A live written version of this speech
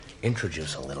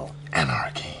Introduce a little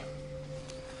anarchy.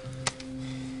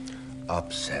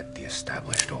 Upset the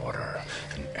established order,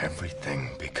 and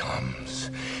everything becomes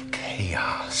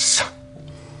chaos.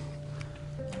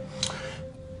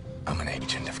 I'm an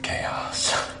agent of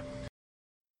chaos.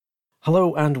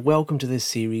 Hello and welcome to this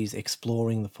series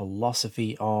exploring the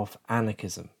philosophy of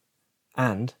anarchism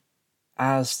and,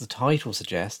 as the title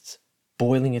suggests,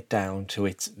 boiling it down to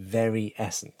its very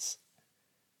essence.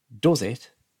 Does it,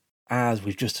 as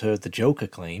we've just heard the Joker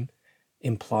claim,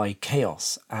 imply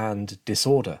chaos and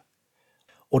disorder?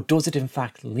 Or does it in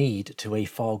fact lead to a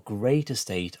far greater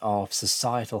state of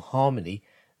societal harmony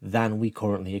than we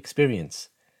currently experience?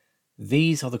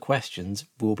 These are the questions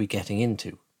we'll be getting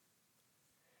into.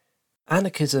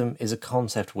 Anarchism is a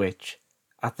concept which,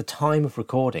 at the time of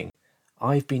recording,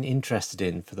 I've been interested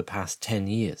in for the past 10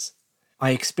 years. I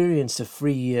experienced a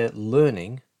 3-year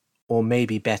learning, or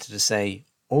maybe better to say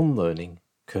unlearning,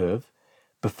 curve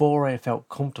before I felt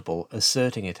comfortable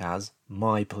asserting it as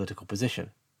my political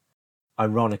position.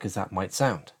 Ironic as that might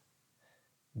sound.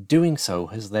 Doing so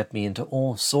has led me into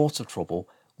all sorts of trouble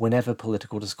whenever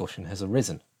political discussion has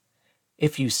arisen.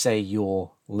 If you say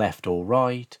you're left or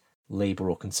right, Labour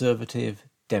or Conservative,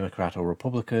 Democrat or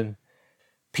Republican,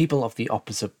 people of the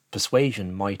opposite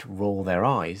persuasion might roll their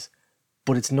eyes,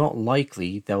 but it's not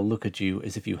likely they'll look at you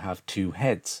as if you have two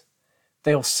heads.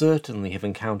 They'll certainly have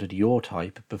encountered your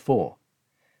type before.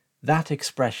 That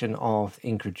expression of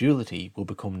incredulity will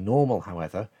become normal,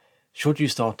 however, should you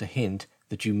start to hint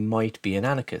that you might be an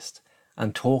anarchist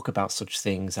and talk about such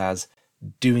things as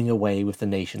doing away with the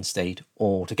nation-state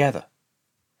altogether.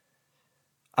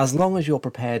 As long as you're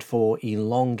prepared for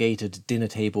elongated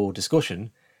dinner-table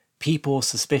discussion, people's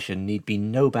suspicion need be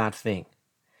no bad thing.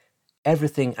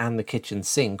 Everything and the kitchen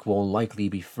sink will likely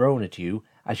be thrown at you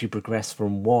as you progress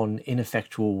from one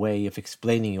ineffectual way of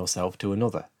explaining yourself to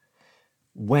another.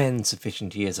 When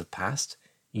sufficient years have passed,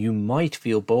 you might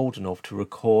feel bold enough to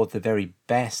record the very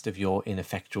best of your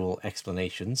ineffectual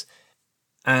explanations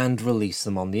and release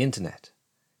them on the internet.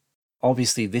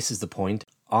 Obviously, this is the point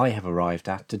I have arrived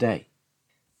at today.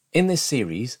 In this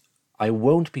series, I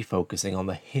won't be focusing on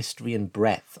the history and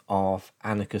breadth of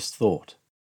anarchist thought.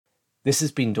 This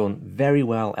has been done very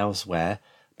well elsewhere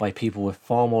by people with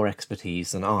far more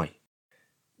expertise than I.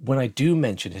 When I do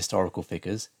mention historical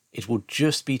figures, it will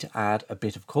just be to add a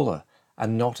bit of colour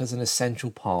and not as an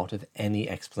essential part of any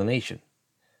explanation.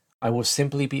 I will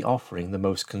simply be offering the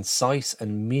most concise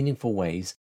and meaningful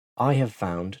ways I have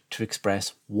found to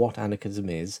express what anarchism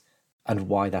is and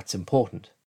why that's important.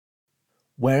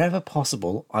 Wherever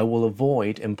possible, I will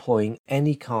avoid employing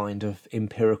any kind of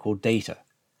empirical data.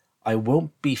 I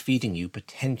won't be feeding you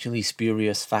potentially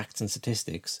spurious facts and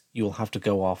statistics you'll have to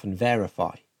go off and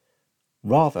verify.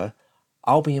 Rather,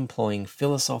 I'll be employing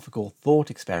philosophical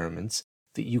thought experiments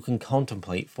that you can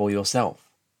contemplate for yourself.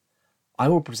 I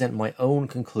will present my own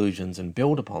conclusions and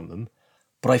build upon them,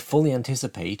 but I fully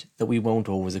anticipate that we won't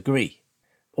always agree.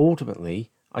 Ultimately,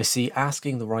 I see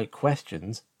asking the right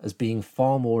questions as being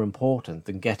far more important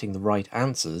than getting the right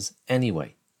answers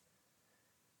anyway.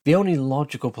 The only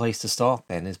logical place to start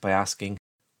then is by asking,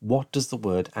 what does the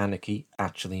word anarchy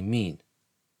actually mean?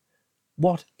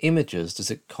 What images does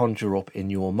it conjure up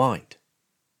in your mind?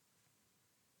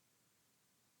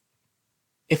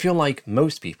 If you're like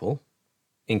most people,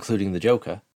 including the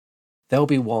Joker, there'll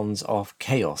be ones of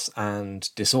chaos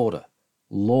and disorder,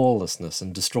 lawlessness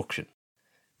and destruction.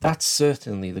 That's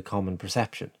certainly the common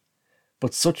perception,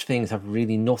 but such things have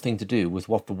really nothing to do with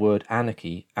what the word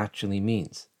anarchy actually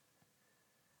means.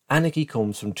 Anarchy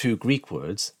comes from two Greek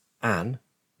words, an,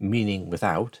 meaning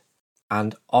without,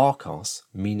 and archos,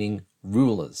 meaning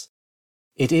rulers.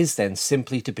 It is then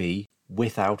simply to be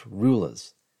without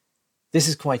rulers. This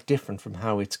is quite different from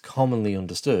how it's commonly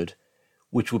understood,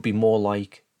 which would be more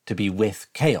like to be with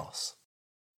chaos.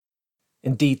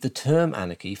 Indeed, the term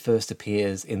anarchy first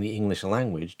appears in the English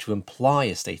language to imply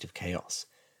a state of chaos,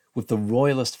 with the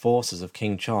royalist forces of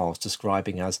King Charles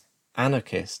describing as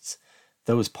anarchists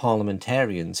those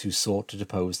parliamentarians who sought to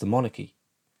depose the monarchy.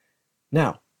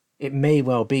 Now, it may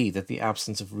well be that the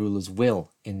absence of rulers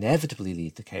will inevitably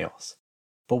lead to chaos,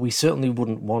 but we certainly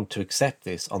wouldn't want to accept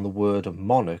this on the word of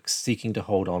monarchs seeking to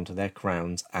hold on to their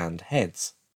crowns and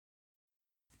heads.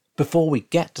 Before we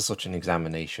get to such an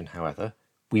examination, however,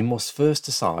 we must first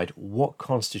decide what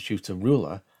constitutes a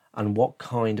ruler and what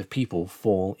kind of people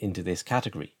fall into this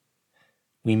category.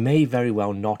 We may very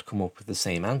well not come up with the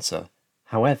same answer.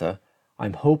 However,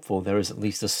 I'm hopeful there is at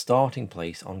least a starting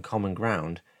place on common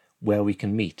ground where we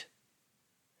can meet.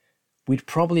 We'd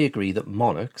probably agree that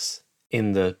monarchs,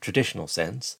 in the traditional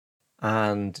sense,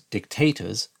 and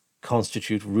dictators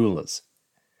constitute rulers.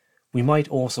 We might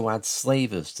also add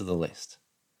slavers to the list.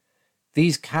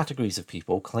 These categories of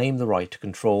people claim the right to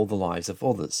control the lives of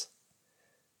others.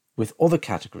 With other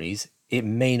categories, it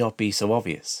may not be so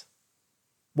obvious.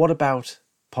 What about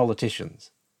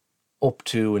politicians, up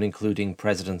to and including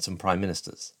presidents and prime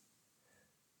ministers?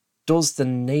 Does the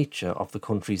nature of the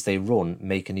countries they run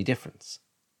make any difference?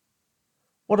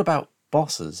 What about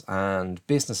bosses and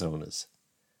business owners?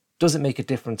 Does it make a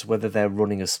difference whether they're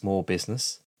running a small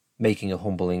business, making a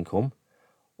humble income,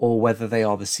 or whether they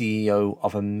are the CEO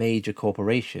of a major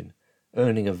corporation,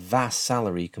 earning a vast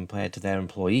salary compared to their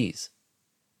employees?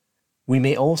 We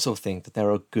may also think that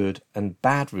there are good and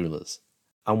bad rulers,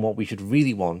 and what we should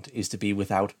really want is to be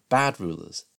without bad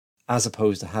rulers, as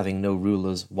opposed to having no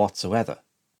rulers whatsoever.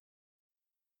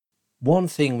 One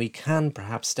thing we can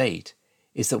perhaps state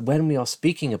is that when we are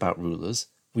speaking about rulers,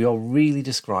 we are really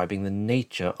describing the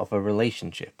nature of a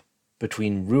relationship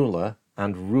between ruler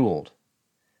and ruled.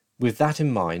 With that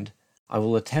in mind, I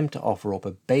will attempt to offer up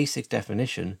a basic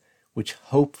definition which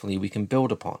hopefully we can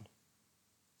build upon.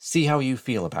 See how you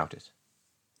feel about it.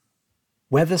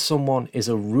 Whether someone is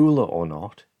a ruler or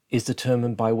not is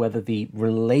determined by whether the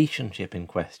relationship in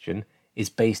question is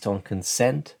based on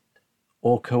consent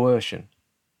or coercion.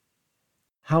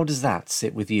 How does that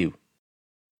sit with you?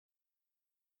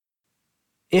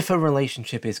 If a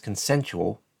relationship is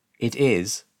consensual, it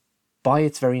is, by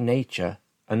its very nature,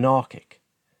 anarchic.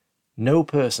 No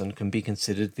person can be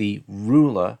considered the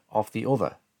ruler of the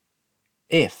other.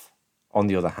 If, on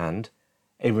the other hand,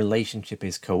 a relationship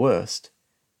is coerced,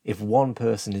 if one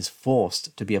person is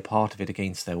forced to be a part of it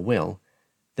against their will,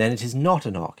 then it is not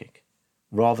anarchic.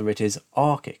 Rather, it is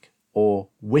archic, or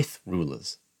with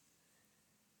rulers.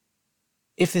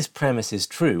 If this premise is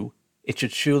true, it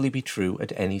should surely be true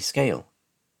at any scale.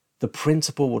 The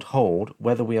principle would hold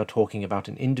whether we are talking about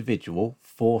an individual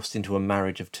forced into a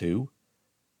marriage of two,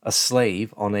 a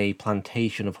slave on a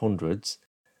plantation of hundreds,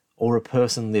 or a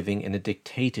person living in a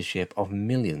dictatorship of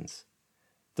millions.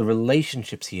 The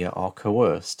relationships here are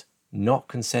coerced, not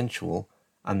consensual,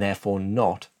 and therefore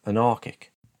not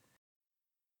anarchic.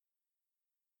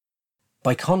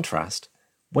 By contrast,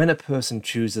 when a person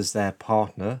chooses their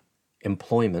partner,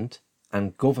 employment,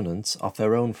 and governance of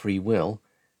their own free will,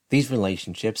 these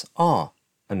relationships are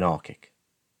anarchic.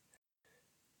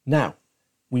 Now,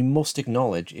 we must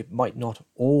acknowledge it might not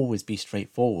always be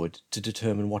straightforward to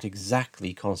determine what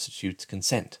exactly constitutes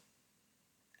consent.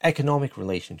 Economic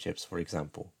relationships, for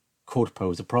example, could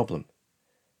pose a problem.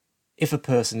 If a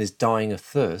person is dying of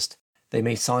thirst, they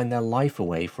may sign their life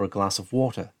away for a glass of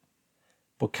water.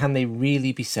 But can they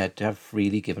really be said to have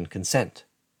freely given consent?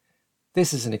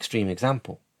 This is an extreme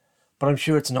example, but I'm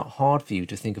sure it's not hard for you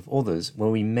to think of others where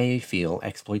we may feel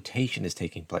exploitation is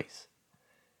taking place.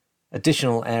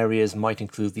 Additional areas might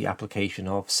include the application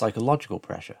of psychological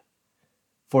pressure.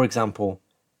 For example,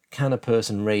 can a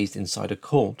person raised inside a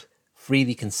cult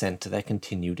freely consent to their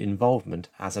continued involvement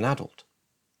as an adult?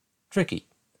 Tricky.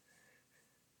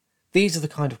 These are the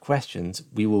kind of questions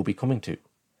we will be coming to.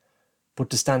 But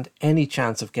to stand any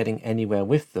chance of getting anywhere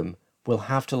with them, we'll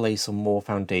have to lay some more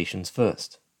foundations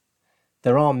first.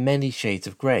 There are many shades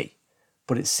of grey,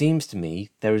 but it seems to me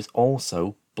there is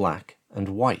also black and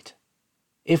white.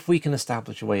 If we can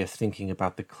establish a way of thinking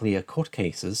about the clear-cut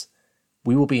cases,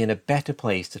 we will be in a better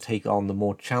place to take on the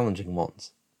more challenging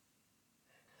ones.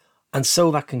 And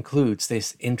so that concludes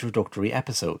this introductory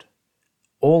episode.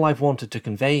 All I've wanted to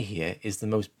convey here is the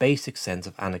most basic sense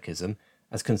of anarchism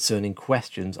as concerning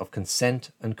questions of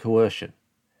consent and coercion.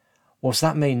 Whilst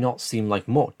that may not seem like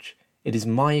much, it is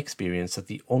my experience that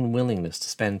the unwillingness to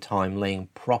spend time laying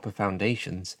proper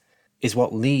foundations is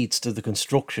what leads to the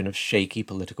construction of shaky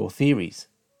political theories.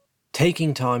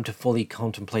 Taking time to fully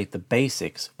contemplate the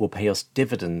basics will pay us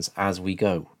dividends as we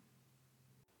go.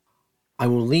 I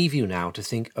will leave you now to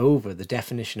think over the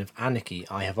definition of anarchy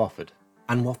I have offered,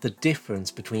 and what the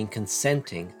difference between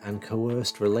consenting and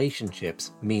coerced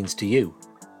relationships means to you.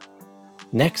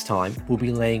 Next time, we'll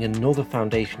be laying another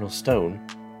foundational stone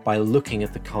by looking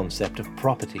at the concept of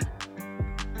property.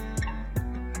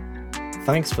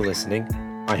 Thanks for listening.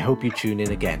 I hope you tune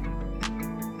in again.